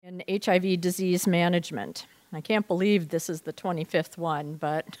on HIV disease management. I can't believe this is the 25th one,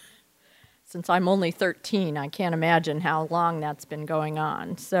 but since I'm only 13, I can't imagine how long that's been going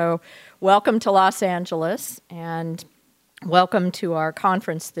on. So welcome to Los Angeles, and welcome to our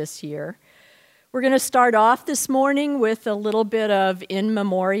conference this year. We're going to start off this morning with a little bit of in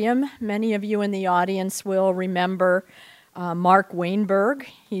memoriam. Many of you in the audience will remember Mark Wainberg.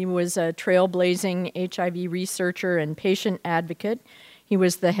 He was a trailblazing HIV researcher and patient advocate. He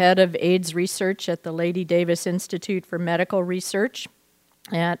was the head of AIDS research at the Lady Davis Institute for Medical Research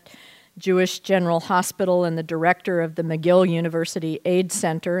at Jewish General Hospital and the director of the McGill University AIDS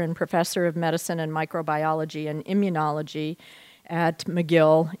Center and professor of medicine and microbiology and immunology at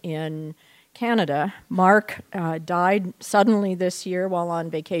McGill in Canada. Mark died suddenly this year while on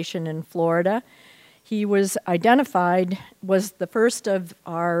vacation in Florida. He was the first of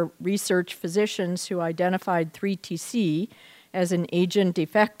our research physicians who identified 3-TC as an agent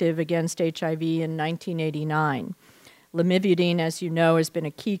effective against HIV in 1989. Lamivudine, as you know, has been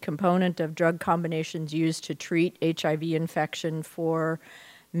a key component of drug combinations used to treat HIV infection for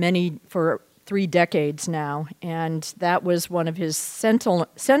 3 decades now, and that was one of his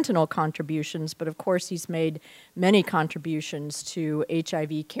sentinel contributions, but of course he's made many contributions to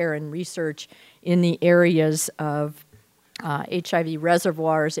HIV care and research in the areas of HIV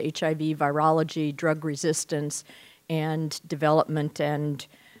reservoirs, HIV virology, drug resistance, and development and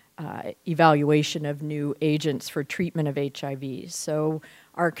evaluation of new agents for treatment of HIV. So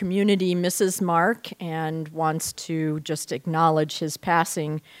our community misses Mark and wants to just acknowledge his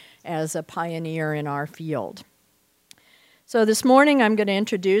passing as a pioneer in our field. So this morning I'm going to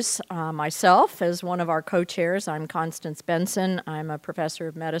introduce myself as one of our co-chairs. I'm Constance Benson. I'm a professor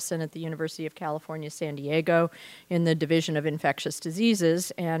of medicine at the University of California, San Diego in the Division of Infectious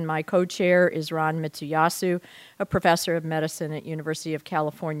Diseases, and my co-chair is Ron Mitsuyasu, a professor of medicine at University of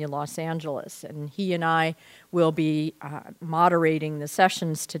California, Los Angeles. And he and I will be moderating the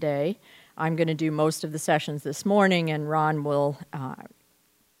sessions today. I'm going to do most of the sessions this morning, and Ron will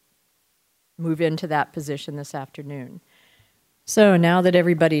move into that position this afternoon. So now that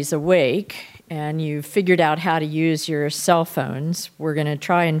everybody's awake and you've figured out how to use your cell phones, we're going to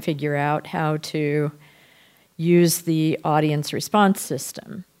try and figure out how to use the audience response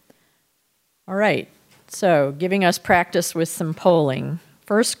system. All right, so giving us practice with some polling.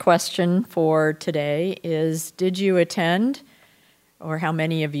 First question for today is, did you attend, or how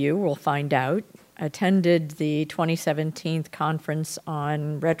many of you, we'll find out, attended the 2017 conference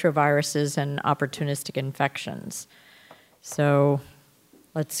on retroviruses and opportunistic infections? So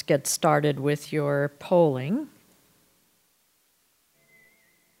let's get started with your polling.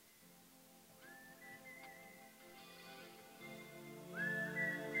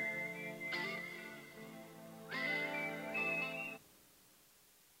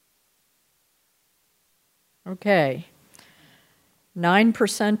 Okay.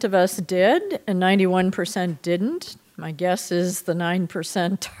 9% of us did, and 91% didn't. My guess is the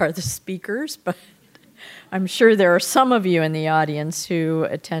 9% are the speakers, but I'm sure there are some of you in the audience who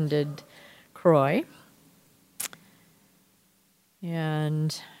attended CROI.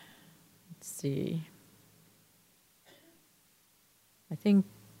 And let's see. I think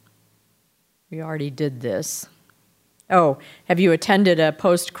we already did this. Oh, have you attended a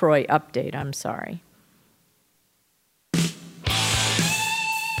post-CROI update? I'm sorry.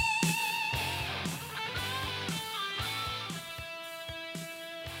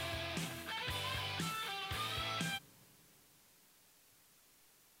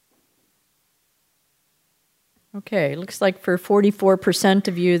 Okay, looks like for 44%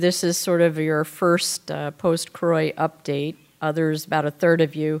 of you, this is sort of your first post-CROI update. Others, about a third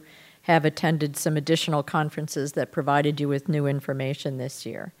of you, have attended some additional conferences that provided you with new information this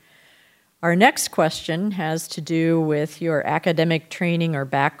year. Our next question has to do with your academic training or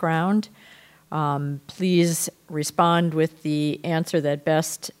background. Please respond with the answer that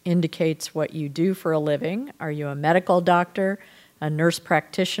best indicates what you do for a living. Are you a medical doctor, a nurse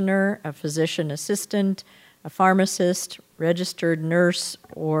practitioner, a physician assistant, a pharmacist, registered nurse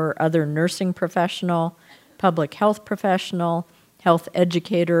or other nursing professional, public health professional, health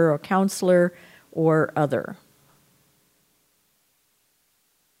educator or counselor, or other?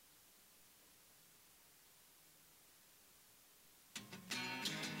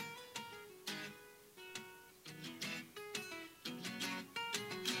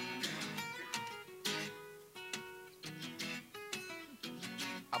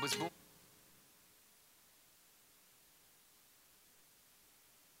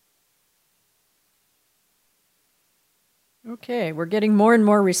 Okay, we're getting more and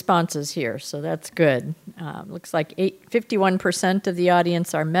more responses here, so that's good. Looks like 51% of the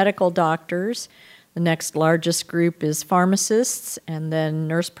audience are medical doctors. The next largest group is pharmacists, and then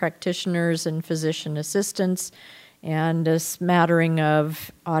nurse practitioners and physician assistants, and a smattering of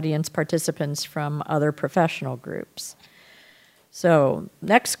audience participants from other professional groups. So,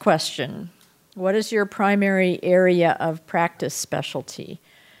 next question. What is your primary area of practice specialty?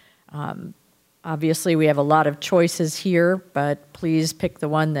 Obviously, we have a lot of choices here, but please pick the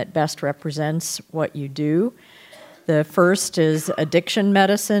one that best represents what you do. The first is addiction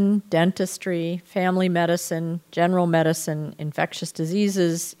medicine, dentistry, family medicine, general medicine, infectious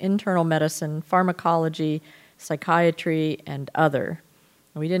diseases, internal medicine, pharmacology, psychiatry, and other.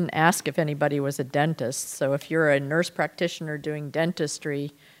 We didn't ask if anybody was a dentist, so if you're a nurse practitioner doing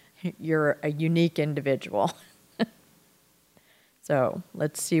dentistry, you're a unique individual. So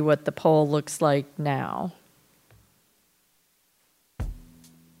let's see what the poll looks like now.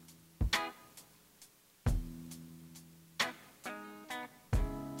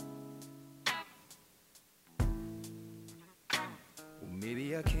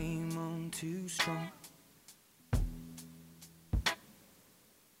 Maybe I came on too strong.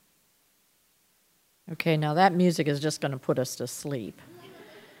 Okay, now that music is just going to put us to sleep.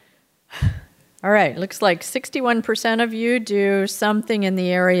 All right, looks like 61% of you do something in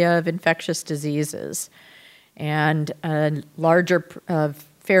the area of infectious diseases. And a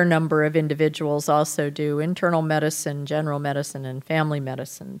fair number of individuals also do internal medicine, general medicine, and family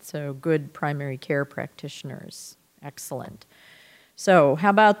medicine. So good primary care practitioners. Excellent. So how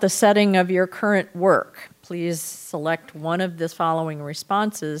about the setting of your current work? Please select one of the following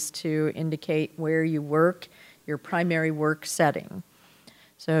responses to indicate where you work, your primary work setting.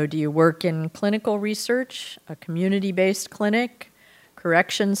 So do you work in clinical research, a community-based clinic,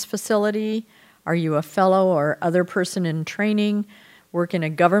 corrections facility? Are you a fellow or other person in training? Work in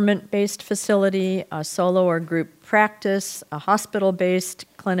a government-based facility, a solo or group practice, a hospital-based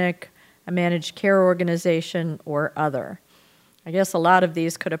clinic, a managed care organization, or other? I guess a lot of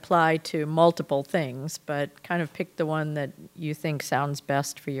these could apply to multiple things, but kind of pick the one that you think sounds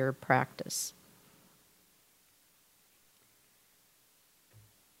best for your practice.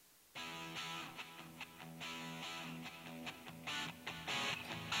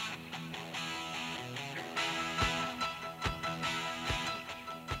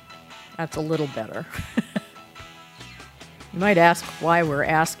 That's a little better. You might ask why we're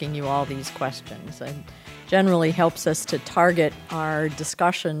asking you all these questions. It generally helps us to target our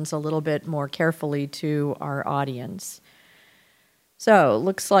discussions a little bit more carefully to our audience. So,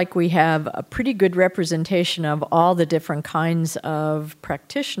 looks like we have a pretty good representation of all the different kinds of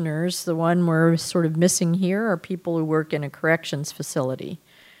practitioners. The one we're sort of missing here are people who work in a corrections facility.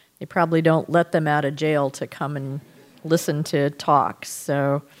 They probably don't let them out of jail to come and listen to talks.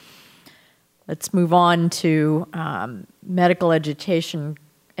 So, let's move on to medical education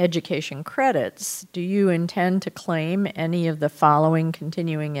credits. Do you intend to claim any of the following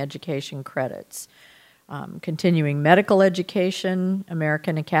continuing education credits? Continuing medical education,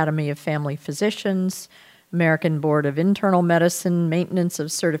 American Academy of Family Physicians, American Board of Internal Medicine, maintenance of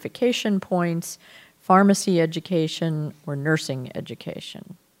certification points, pharmacy education, or nursing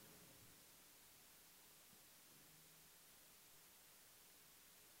education.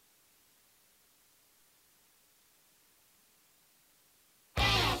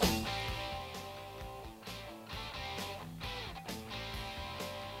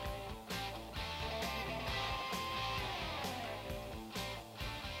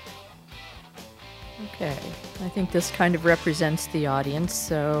 Okay, I think this kind of represents the audience,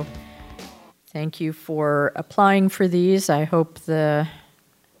 so thank you for applying for these. I hope the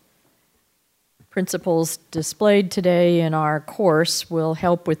principles displayed today in our course will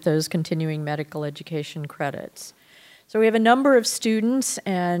help with those continuing medical education credits. So we have a number of students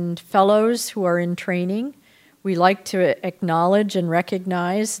and fellows who are in training. We like to acknowledge and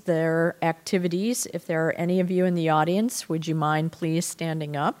recognize their activities. If there are any of you in the audience, would you mind please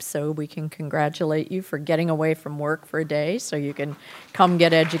standing up so we can congratulate you for getting away from work for a day so you can come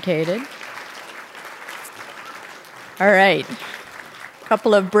get educated? All right. A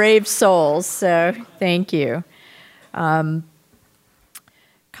couple of brave souls, so thank you.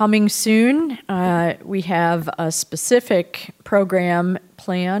 Coming soon, we have a specific program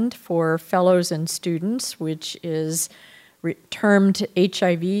planned for fellows and students, which is termed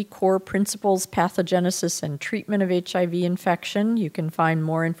HIV Core Principles, Pathogenesis, and Treatment of HIV Infection. You can find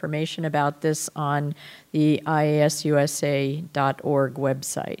more information about this on the IASUSA.org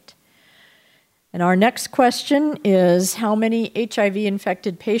website. And our next question is, how many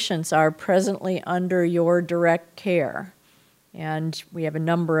HIV-infected patients are presently under your direct care? And we have a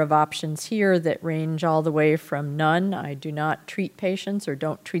number of options here that range all the way from none, I do not treat patients or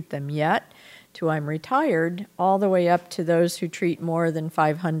don't treat them yet, to I'm retired, all the way up to those who treat more than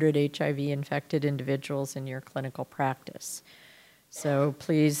 500 HIV-infected individuals in your clinical practice. So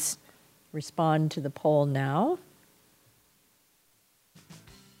please respond to the poll now.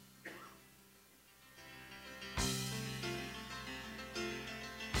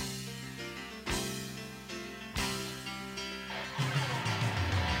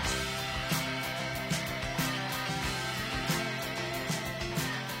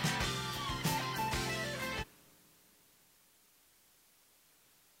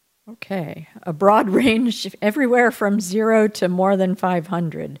 Okay, a broad range everywhere from 0 to more than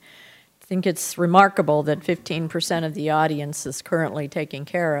 500. I think it's remarkable that 15% of the audience is currently taking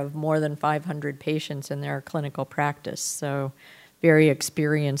care of more than 500 patients in their clinical practice, so very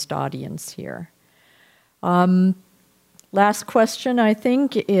experienced audience here. Last question, I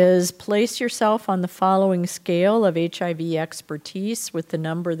think, is place yourself on the following scale of HIV expertise with the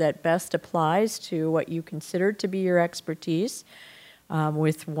number that best applies to what you consider to be your expertise.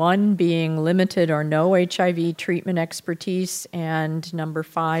 With 1 being limited or no HIV treatment expertise, and number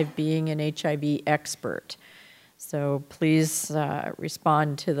 5 being an HIV expert. So please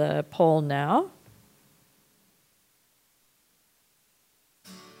respond to the poll now.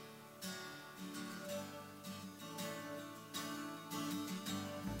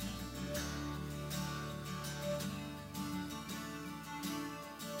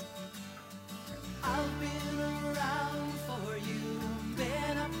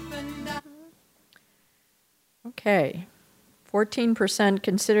 Okay, 14%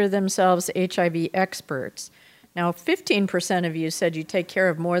 consider themselves HIV experts. Now, 15% of you said you take care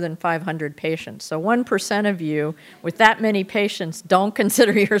of more than 500 patients. So 1% of you, with that many patients, don't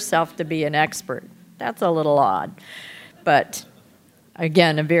consider yourself to be an expert. That's a little odd. But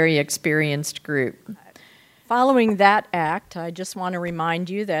again, a very experienced group. Following that act, I just want to remind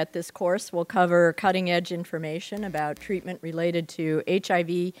you that this course will cover cutting-edge information about treatment related to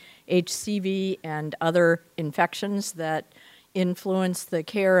HIV, HCV, and other infections that influence the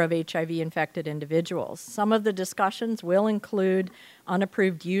care of HIV-infected individuals. Some of the discussions will include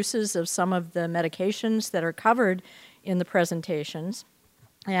unapproved uses of some of the medications that are covered in the presentations.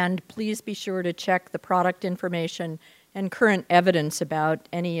 And please be sure to check the product information and current evidence about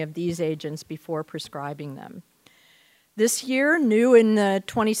any of these agents before prescribing them. This year, new in the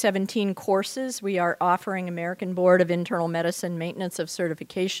 2017 courses, we are offering American Board of Internal Medicine Maintenance of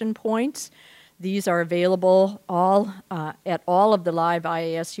Certification points. These are available at all of the live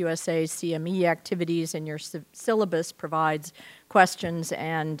IAS USA CME activities, and your syllabus provides questions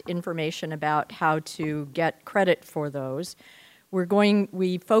and information about how to get credit for those.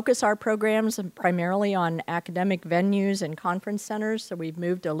 We focus our programs primarily on academic venues and conference centers, so we've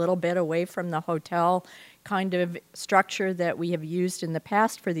moved a little bit away from the hotel kind of structure that we have used in the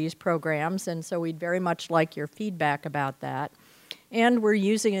past for these programs, and so we'd very much like your feedback about that. And we're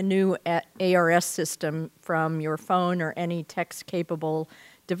using a new ARS system from your phone or any text-capable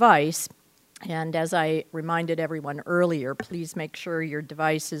device. And as I reminded everyone earlier, please make sure your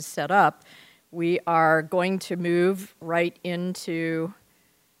device is set up. We are going to move right into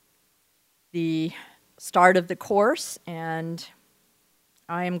the start of the course, and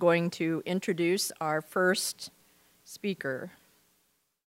I am going to introduce our first speaker.